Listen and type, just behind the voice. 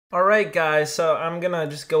Alright guys, so I'm gonna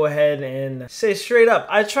just go ahead and say straight up,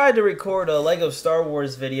 I tried to record a LEGO Star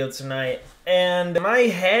Wars video tonight, and my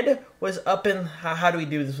head was up in, how do we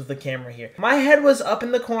do this with the camera here? My head was up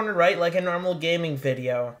in the corner, right, like a normal gaming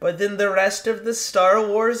video, but then the rest of the Star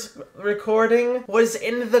Wars recording was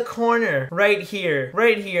in the corner, right here,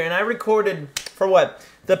 and I recorded, for what?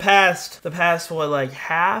 The past, what, like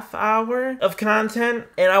half hour of content,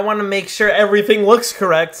 and I want to make sure everything looks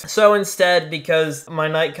correct. So instead, because my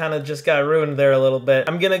night kind of just got ruined there a little bit,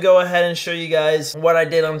 I'm gonna go ahead and show you guys what I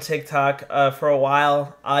did on TikTok for a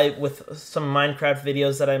while. With some Minecraft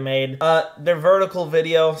videos that I made. They're vertical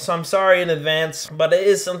video, so I'm sorry in advance, but it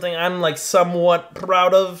is something I'm like somewhat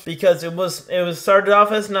proud of because it was started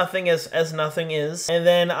off as nothing as nothing is, and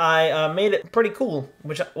then I made it pretty cool,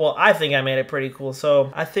 which, well, I think I made it pretty cool. So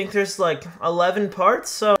I think there's like 11 parts,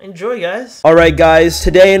 so enjoy, guys. Alright guys,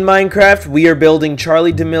 today in Minecraft, we are building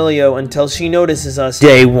Charli D'Amelio until she notices us.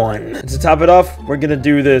 Day 1. And to top it off, we're gonna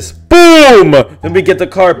do this. Boom! Then we get the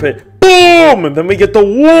carpet. Boom! And then we get the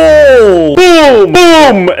wall. Boom!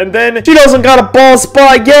 Boom! And then she doesn't got a ball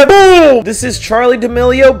spot yet. Boom! This is Charli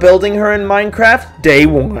D'Amelio building her in Minecraft. Day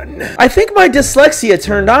 1. I think my dyslexia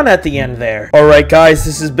turned on at the end there. Alright guys,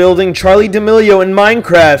 this is building Charli D'Amelio in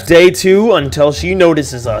Minecraft. Day 2 until she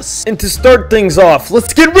notices us. And to start things off,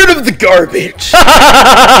 let's get rid of the garbage.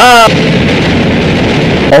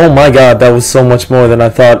 Oh my god, that was so much more than I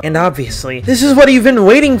thought. And obviously, this is what you've been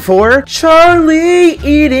waiting for. Charli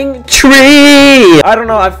eating tree. I don't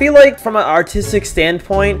know, I feel like from an artistic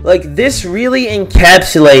standpoint, like this really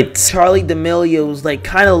encapsulates Charli D'Amelio's like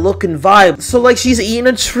kind of look and vibe. So like she's eating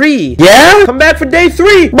a tree. Yeah? Come back for day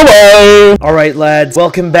 3. Bye-bye. Alright lads,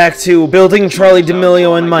 welcome back to building Charli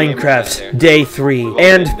D'Amelio in Minecraft. Day 3.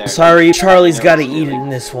 And sorry, Charli's gotta eat it in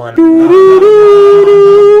this one. Goodbye.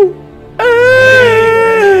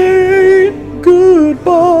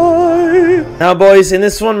 Now boys, in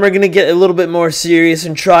this one we're gonna get a little bit more serious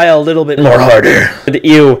and try a little bit more harder.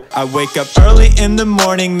 Ew. I wake up early in the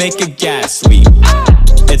morning, make a gas leak.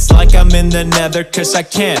 It's like I'm in the nether cause I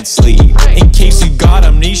can't sleep. In case you got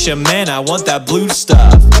amnesia, man, I want that blue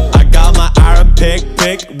stuff. I got my iron pick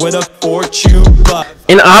with a fortune buff.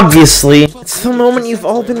 And obviously, it's the moment you've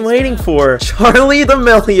all been waiting for. Charli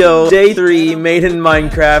D'Amelio, day 3, made in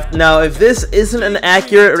Minecraft. Now, if this isn't an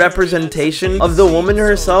accurate representation of the woman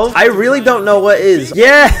herself, I really don't know what is.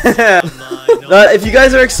 Yeah! If you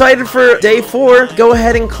guys are excited for day 4, go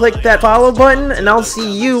ahead and click that follow button, and I'll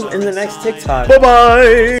see you in the next TikTok.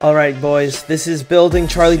 Bye-bye! Alright, boys, this is building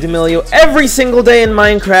Charli D'Amelio every single day in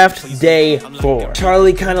Minecraft, day 4.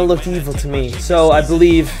 Charli kind of looked evil to me, so I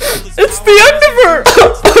believe it's the end of her!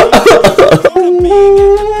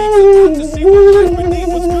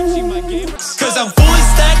 Cause I'm fully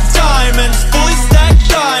stacked diamonds,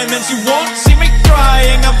 you won't see me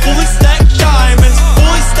crying. I'm fully stacked diamonds,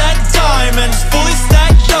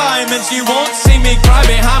 you won't see me cry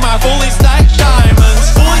behind my fully stacked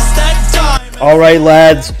diamonds, Alright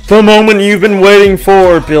lads, the moment you've been waiting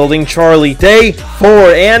for, building Charli, day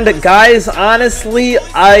 4. And guys, honestly,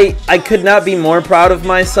 I could not be more proud of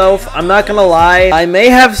myself. I'm not gonna lie, I may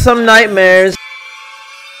have some nightmares.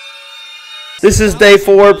 This is day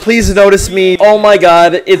 4, please notice me. Oh my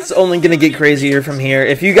god, it's only gonna get crazier from here.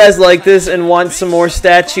 If you guys like this and want some more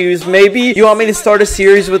statues, maybe you want me to start a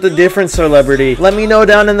series with a different celebrity, let me know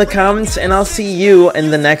down in the comments, and I'll see you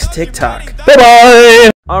in the next TikTok.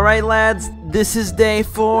 Bye-bye! Alright lads, this is day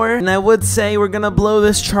 4, and I would say we're gonna blow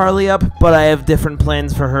this Charli up, but I have different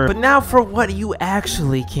plans for her. But now for what you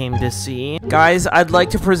actually came to see. Guys, I'd like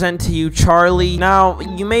to present to you Charli. Now,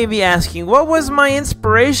 you may be asking, what was my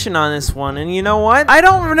inspiration on this one? And you know what? I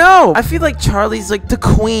don't know! I feel like Charli's like the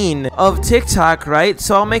queen of TikTok, right?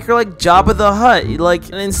 So I'll make her like Jabba the Hutt. Like,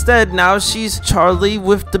 and instead, now she's Charli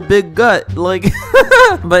with the big gut. Like,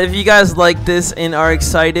 but if you guys like this and are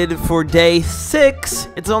excited for day 6,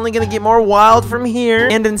 it's only gonna get more wild from here.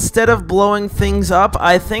 And instead of blowing things up,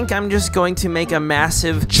 I think I'm just going to make a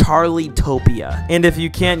massive Charli-topia. And if you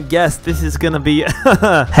can't guess, this is gonna be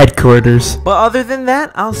headquarters. But other than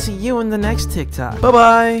that, I'll see you in the next TikTok.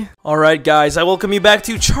 Bye-bye. Alright guys, I welcome you back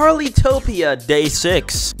to Charli-topia, day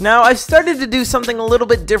 6. Now, I've started to do something a little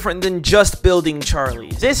bit different than just building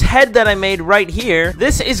Charli. This head that I made right here,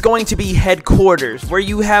 this is going to be headquarters, where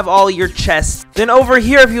you have all your chests. Then over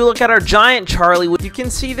here, if you look at our giant Charli, you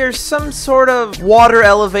can see there's some sort of water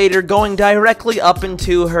elevator going directly up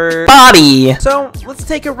into her body. So, let's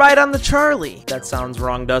take a ride on the Charli. That sounds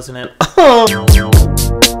wrong, doesn't it?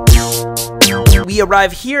 We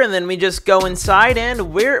arrive here and then we just go inside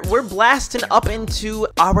and we're blasting up into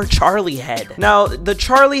our Charli head. Now, the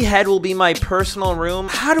Charli head will be my personal room.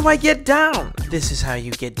 How do I get down? This is how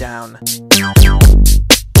you get down.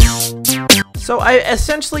 So I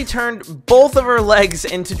essentially turned both of her legs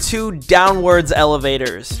into two downwards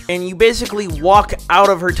elevators. And you basically walk out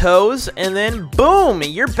of her toes and then boom,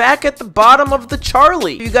 you're back at the bottom of the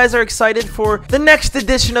Charli. If you guys are excited for the next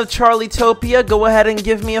edition of Charlitopia, go ahead and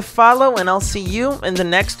give me a follow and I'll see you in the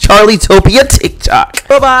next Charlitopia TikTok.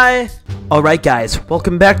 Bye-bye. Alright guys,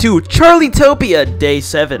 welcome back to Charlitopia Day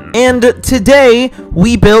 7. And today,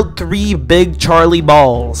 we built 3 big Charli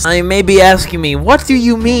balls. I may be asking me, what do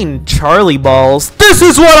you mean, Charli balls? This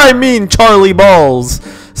is what I mean, Charli balls!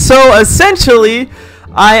 So, essentially,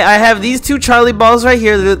 I have these 2 Charli balls right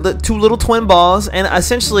here, the 2 little twin balls, and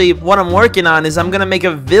essentially what I'm working on is I'm gonna make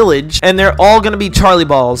a village, and they're all gonna be Charli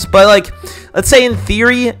balls. But like, let's say in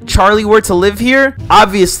theory, Charli were to live here.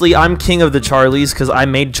 Obviously, I'm king of the Charlis because I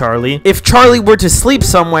made Charli. If Charli were to sleep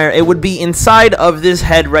somewhere, it would be inside of this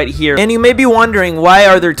head right here. And you may be wondering, why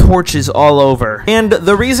are there torches all over? And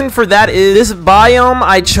the reason for that is this biome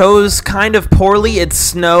I chose kind of poorly. It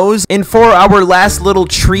snows. And for our last little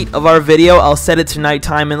treat of our video, I'll set it to nighttime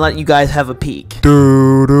and let you guys have a peek.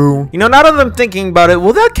 You know, now that I'm thinking about it,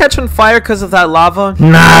 will that catch on fire because of that lava?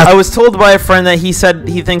 Nah. I was told by a friend that he said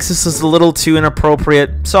he thinks this is a little too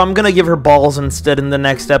inappropriate, so I'm gonna give her balls instead in the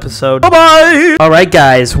next episode. Bye-bye! Alright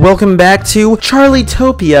guys, welcome back to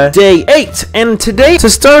Charlitopia Day 8. And today, to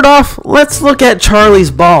start off, let's look at Charli's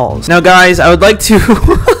balls. Now guys, I would like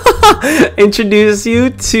to introduce you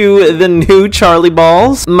to the new Charli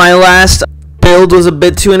balls. My last build was a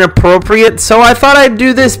bit too inappropriate, so I thought I'd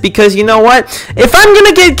do this because you know what? If I'm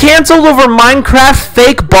gonna get canceled over Minecraft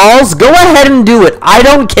fake balls, go ahead and do it. I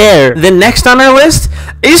don't care. The next on our list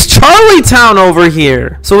is Charli Town over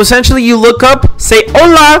here. So essentially you look up, say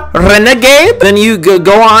hola renegade, then you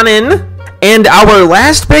go on in. And our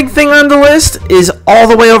last big thing on the list is all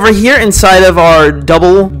the way over here inside of our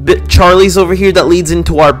double bit Charlies over here that leads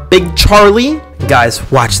into our big Charli.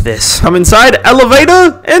 Guys, watch this. Come inside,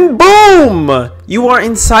 elevator, and boom! You are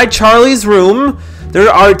inside Charli's room. There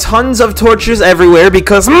are tons of torches everywhere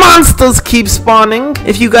because monsters keep spawning.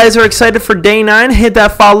 If you guys are excited for Day 9, hit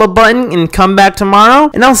that follow button and come back tomorrow.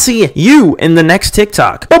 And I'll see you in the next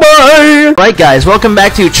TikTok. Bye-bye! Alright guys, welcome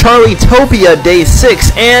back to Charlitopia Day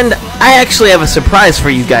 6. And I actually have a surprise for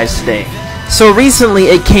you guys today. So recently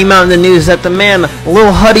it came out in the news that the man,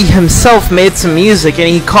 Lil Huddy himself, made some music and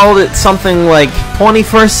he called it something like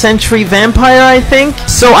 21st Century Vampire, I think?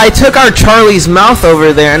 So I took our Charli's mouth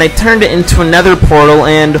over there and I turned it into another portal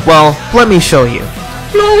and, well, let me show you.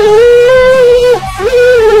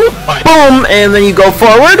 Boom! And then you go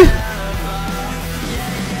forward.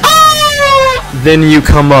 Then you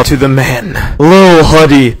come up to the man, Lil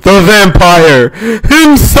Huddy, the vampire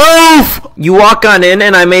himself. You walk on in,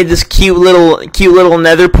 and I made this cute little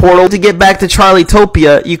nether portal to get back to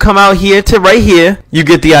Charlitopia. You come out here to right here. You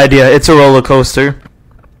get the idea. It's a roller coaster.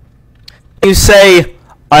 You say,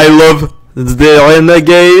 "I love the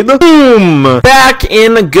renegade." Boom! Back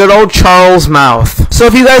in good old Charles' mouth. So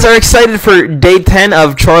if you guys are excited for Day 10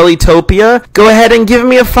 of Charlitopia, go ahead and give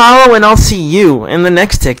me a follow, and I'll see you in the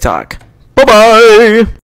next TikTok. Bye-bye!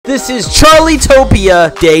 This is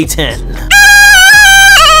Charlitopia Day 10.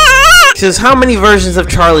 Says, how many versions of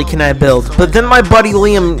Charli can I build? But then my buddy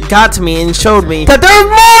Liam got to me and showed me that there are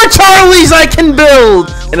more Charlis I can build!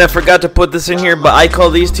 And I forgot to put this in here, but I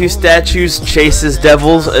call these 2 statues Chase's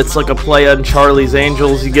Devils. It's like a play on Charlie's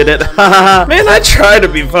Angels, you get it? Man, I try to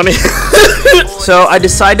be funny. So I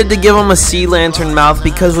decided to give him a sea lantern mouth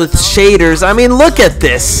because with shaders, I mean, look at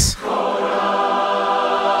this!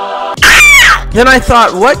 Then I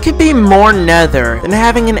thought, what could be more nether than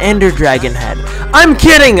having an ender dragon head? I'm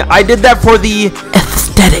kidding! I did that for the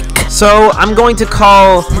aesthetic. So I'm going to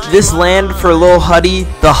call this land for Lil Huddy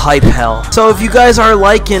the Hype Hell. So if you guys are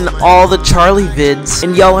liking all the Charli vids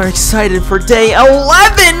and y'all are excited for day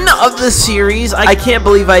 11 of the series, I can't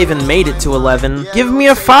believe I even made it to 11. Give me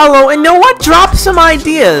a follow and know what? Drop some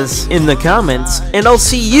ideas in the comments and I'll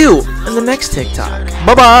see you in the next TikTok.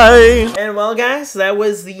 Bye-bye! And well guys, that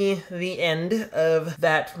was the end of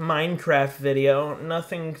that Minecraft video.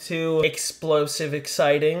 Nothing too explosive,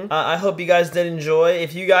 exciting. I hope you guys did enjoy.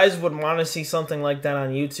 If you guys would want to see something like that on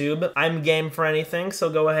YouTube, I'm game for anything,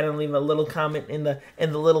 so go ahead and leave a little comment in the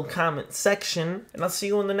little comment section, and I'll see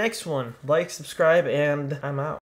you in the next one. Like, subscribe, and I'm out.